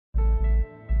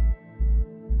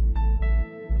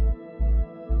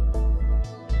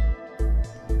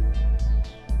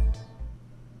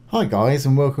Hi guys,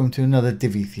 and welcome to another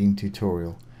Divi theme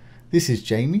tutorial. This is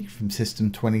Jamie from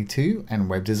System22 and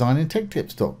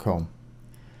webdesignandtechtips.com.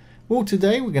 Well,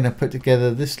 today we're going to put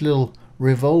together this little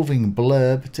revolving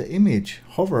blurb to image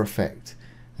hover effect.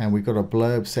 And we've got a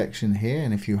blurb section here,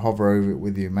 and if you hover over it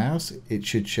with your mouse, it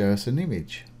should show us an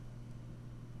image.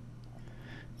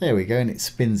 There we go, and it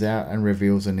spins out and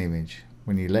reveals an image.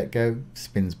 When you let go, it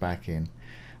spins back in.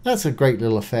 That's a great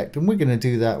little effect, and we're going to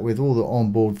do that with all the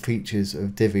onboard features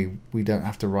of Divi. We don't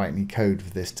have to write any code for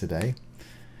this today.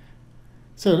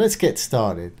 So let's get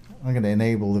started. I'm going to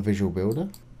enable the Visual Builder.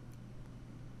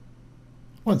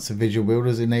 Once the Visual Builder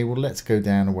is enabled, let's go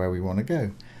down to where we want to go.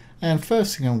 And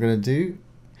first thing I'm going to do,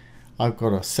 I've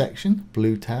got a section,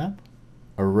 blue tab,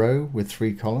 a row with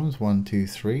 3 columns, 1, 2,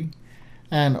 3.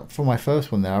 And for my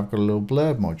first one there, I've got a little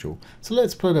blurb module. So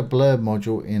let's put a blurb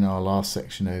module in our last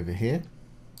section over here.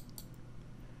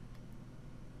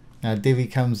 Now Divi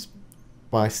comes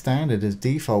by standard as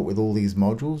default with all these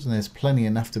modules, and there's plenty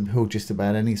enough to build just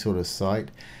about any sort of site.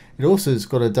 It also has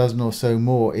got a dozen or so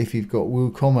more if you've got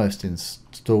WooCommerce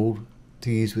installed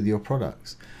to use with your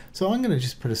products. So I'm going to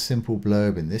just put a simple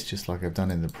blurb in this, just like I've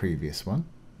done in the previous one.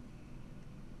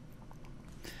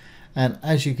 And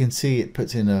as you can see, it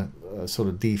puts in a sort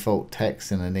of default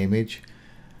text and an image.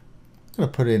 I'm going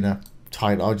to put in a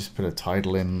title. I'll just put a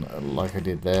title in like I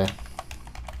did there,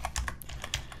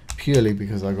 purely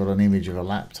because I got an image of a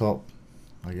laptop.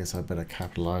 I guess I better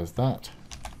capitalize that.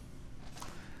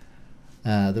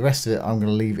 The rest of it I'm going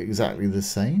to leave exactly the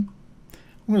same.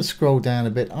 I'm going to scroll down a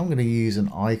bit. I'm going to use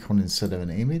an icon instead of an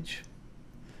image.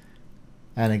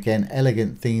 And again,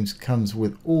 Elegant Themes comes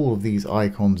with all of these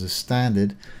icons as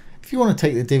standard. If you want to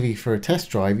take the Divi for a test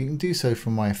drive, you can do so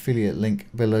from my affiliate link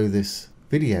below this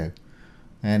video.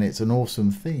 And it's an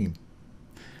awesome theme.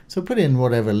 So put in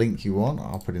whatever link you want.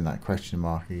 I'll put in that question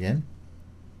mark again.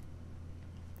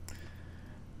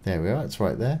 There we are, it's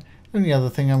right there. The only other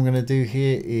thing I'm going to do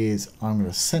here is I'm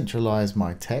going to centralize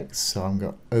my text. So I'm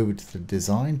going over to the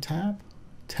Design tab,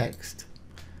 Text.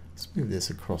 Let's move this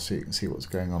across so you can see what's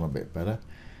going on a bit better.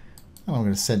 And I'm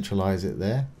going to centralize it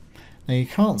there. Now you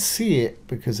can't see it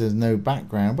because there's no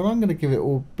background, but I'm going to give it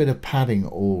a bit of padding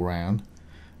all around,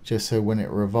 just so when it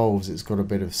revolves it's got a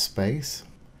bit of space.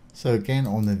 So again,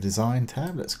 on the Design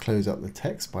tab, let's close up the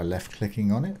text by left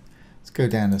clicking on it. Let's go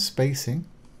down to spacing,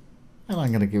 and I'm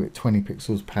going to give it 20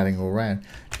 pixels padding all around.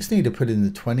 Just need to put in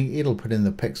the 20, it'll put in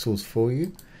the pixels for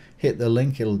you. Hit the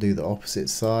link, it'll do the opposite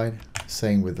side,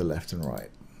 same with the left and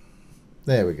right.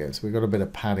 There we go, so we've got a bit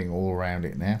of padding all around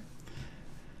it now.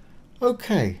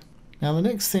 Okay, now the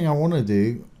next thing I want to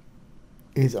do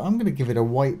is I'm going to give it a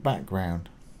white background.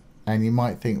 And you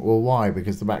might think, well, why?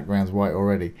 Because the background's white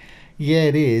already. Yeah,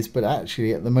 it is, but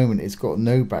actually at the moment it's got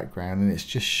no background, and it's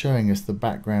just showing us the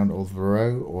background of the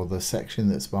row or the section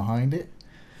that's behind it.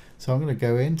 So I'm going to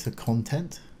go into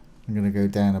Content. I'm going to go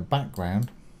down to Background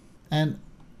and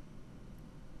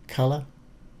Color,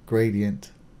 Gradient,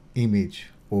 Image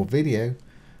or Video.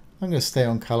 I'm going to stay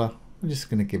on Color. I'm just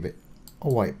going to give it a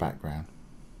white background.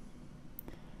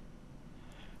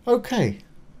 Okay,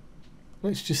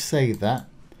 let's just save that.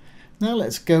 Now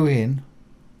let's go in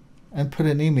and put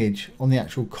an image on the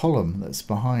actual column that's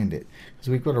behind it, because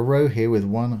we've got a row here with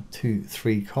 1, 2,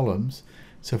 3 columns.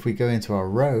 So if we go into our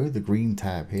row, the green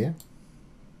tab here,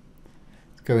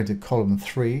 let's go into column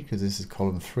 3, because this is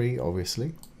column 3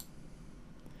 obviously,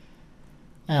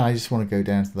 and I just want to go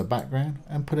down to the background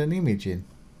and put an image in.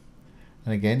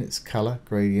 And again, it's color,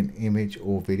 gradient, image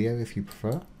or video if you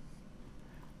prefer.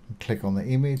 And click on the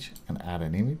image and add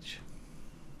an image.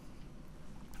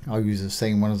 I'll use the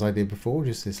same one as I did before,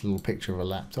 just this little picture of a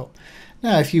laptop.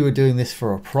 Now if you were doing this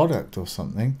for a product or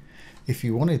something, if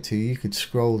you wanted to, you could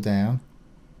scroll down,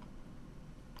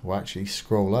 or actually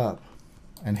scroll up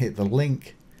and hit the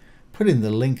link, put in the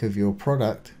link of your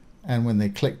product, and when they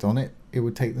clicked on it, it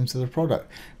would take them to the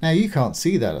product. Now you can't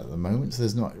see that at the moment, so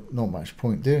there's not much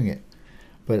point doing it.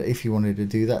 But if you wanted to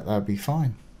do that, that'd be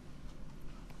fine.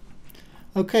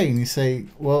 Okay, and you say,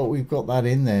 well, we've got that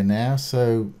in there now,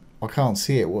 so I can't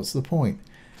see it, what's the point?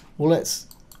 Well, let's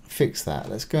fix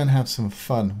that. Let's go and have some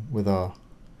fun with our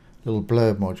little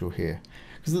blurb module here.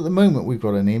 Because at the moment we've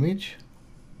got an image.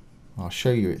 I'll show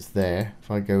you it's there.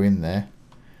 If I go in there,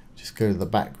 just go to the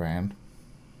background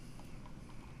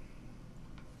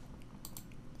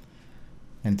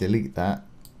and delete that,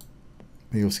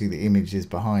 you'll see the image is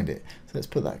behind it. So let's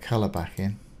put that color back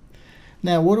in.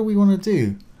 Now what do we want to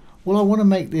do? Well, I want to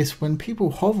make this, when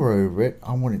people hover over it,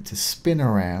 I want it to spin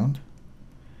around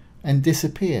and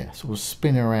disappear. So we'll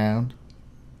spin around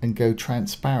and go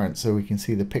transparent so we can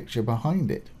see the picture behind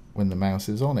it when the mouse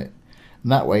is on it.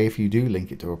 And that way, if you do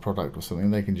link it to a product or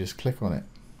something, they can just click on it.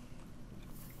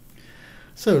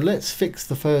 So let's fix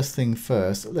the first thing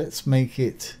first. Let's make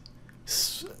it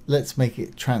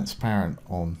transparent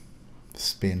on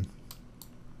spin.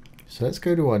 So let's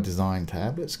go to our design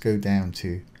tab. Let's go down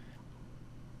to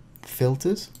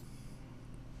filters.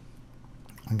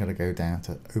 I'm going to go down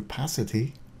to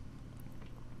opacity.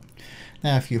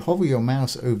 Now if you hover your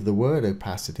mouse over the word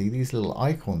opacity, these little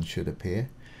icons should appear.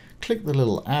 Click the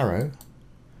little arrow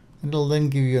and it'll then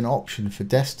give you an option for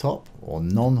desktop or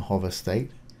non-hover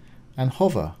state and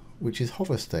hover, which is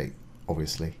hover state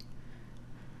obviously.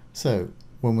 So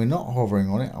when we're not hovering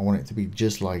on it, I want it to be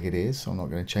just like it is, so I'm not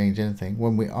going to change anything.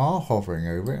 When we are hovering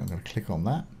over it, I'm going to click on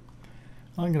that.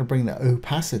 I'm going to bring the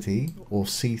opacity or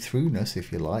see-throughness,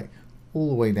 if you like, all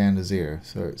the way down to 0,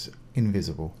 so it's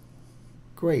invisible.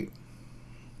 Great.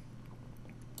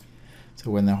 So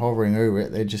when they're hovering over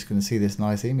it, they're just going to see this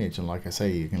nice image, and like I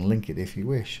say, you can link it if you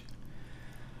wish.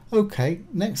 Okay,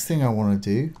 next thing I want to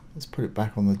do, let's put it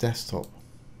back on the desktop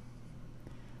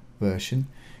version,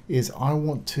 is I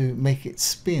want to make it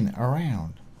spin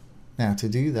around. Now to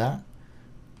do that,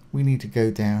 we need to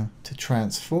go down to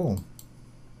transform.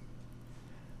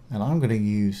 And I'm going to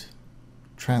use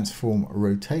transform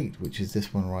rotate, which is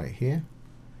this one right here.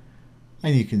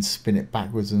 And you can spin it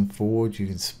backwards and forwards, you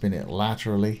can spin it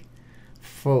laterally.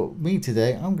 For me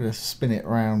today, I'm going to spin it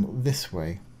around this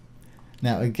way.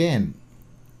 Now again,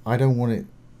 I don't want it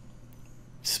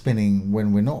spinning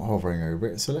when we're not hovering over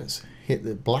it, so let's hit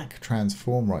the black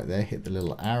transform right there, hit the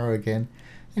little arrow again,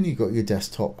 and you've got your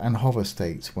desktop and hover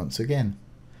states once again.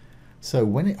 So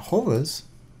when it hovers,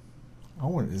 I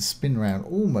want it to spin around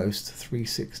almost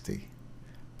 360,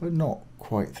 but not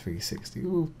quite 360.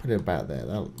 We'll put it about there,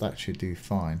 that should do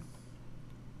fine.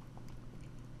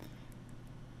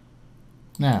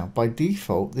 Now by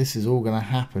default, this is all going to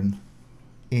happen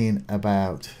in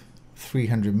about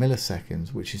 300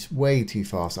 milliseconds, which is way too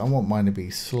fast. I want mine to be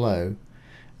slow,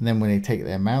 and then when they take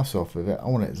their mouse off of it, I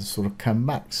want it to sort of come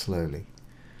back slowly.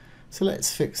 So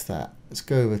let's fix that. Let's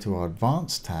go over to our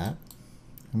advanced tab,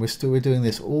 and we're doing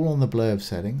this all on the blurb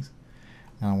settings.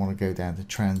 And I want to go down to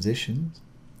transitions,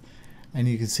 and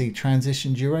you can see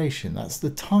transition duration. That's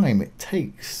the time it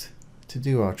takes to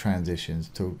do our transitions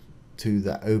to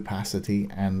the opacity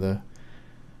and the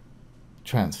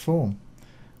transform.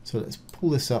 So let's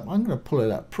pull this up. I'm going to pull it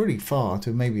up pretty far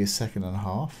to maybe 1.5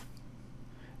 seconds.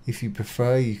 If you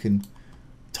prefer, you can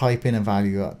type in a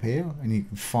value up here and you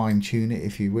can fine tune it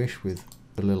if you wish with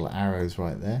the little arrows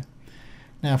right there.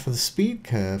 Now for the speed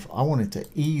curve, I want it to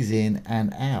ease in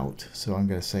and out. So I'm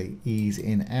going to say ease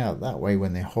in out. That way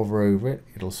when they hover over it,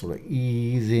 it'll sort of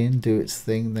ease in, do its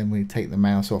thing. Then when you take the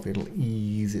mouse off, it'll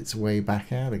ease its way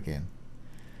back out again.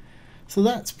 So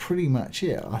that's pretty much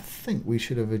it. I think we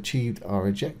should have achieved our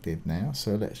objective now.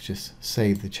 So let's just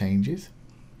save the changes.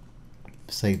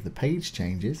 Save the page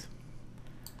changes.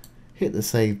 Hit the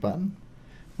save button.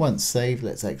 Once saved,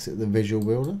 let's exit the visual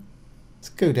builder. Let's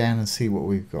go down and see what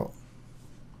we've got.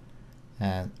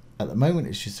 And at the moment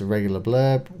it's just a regular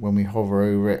blurb. When we hover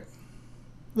over it,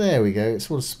 there we go, it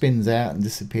sort of spins out and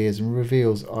disappears and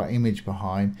reveals our image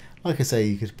behind. Like I say,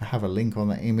 you could have a link on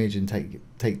that image and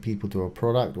take people to a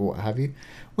product or what have you.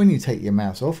 When you take your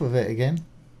mouse off of it again,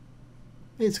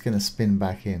 it's going to spin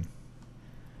back in.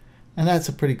 And that's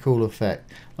a pretty cool effect.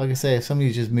 Like I say, if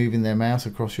somebody's just moving their mouse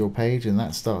across your page and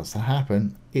that starts to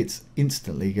happen, it's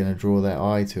instantly going to draw their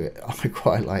eye to it. I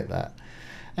quite like that.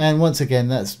 And once again,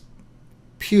 that's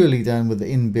purely done with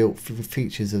the inbuilt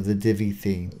features of the Divi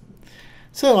theme.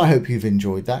 So I hope you've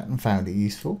enjoyed that and found it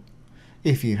useful.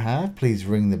 If you have, please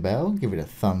ring the bell, give it a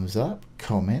thumbs up,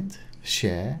 comment,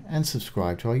 share and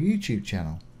subscribe to our YouTube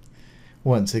channel.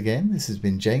 Once again, this has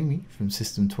been Jamie from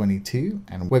System22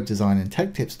 and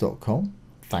webdesignandtechtips.com.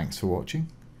 Thanks for watching.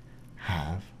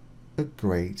 Have a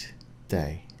great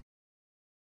day.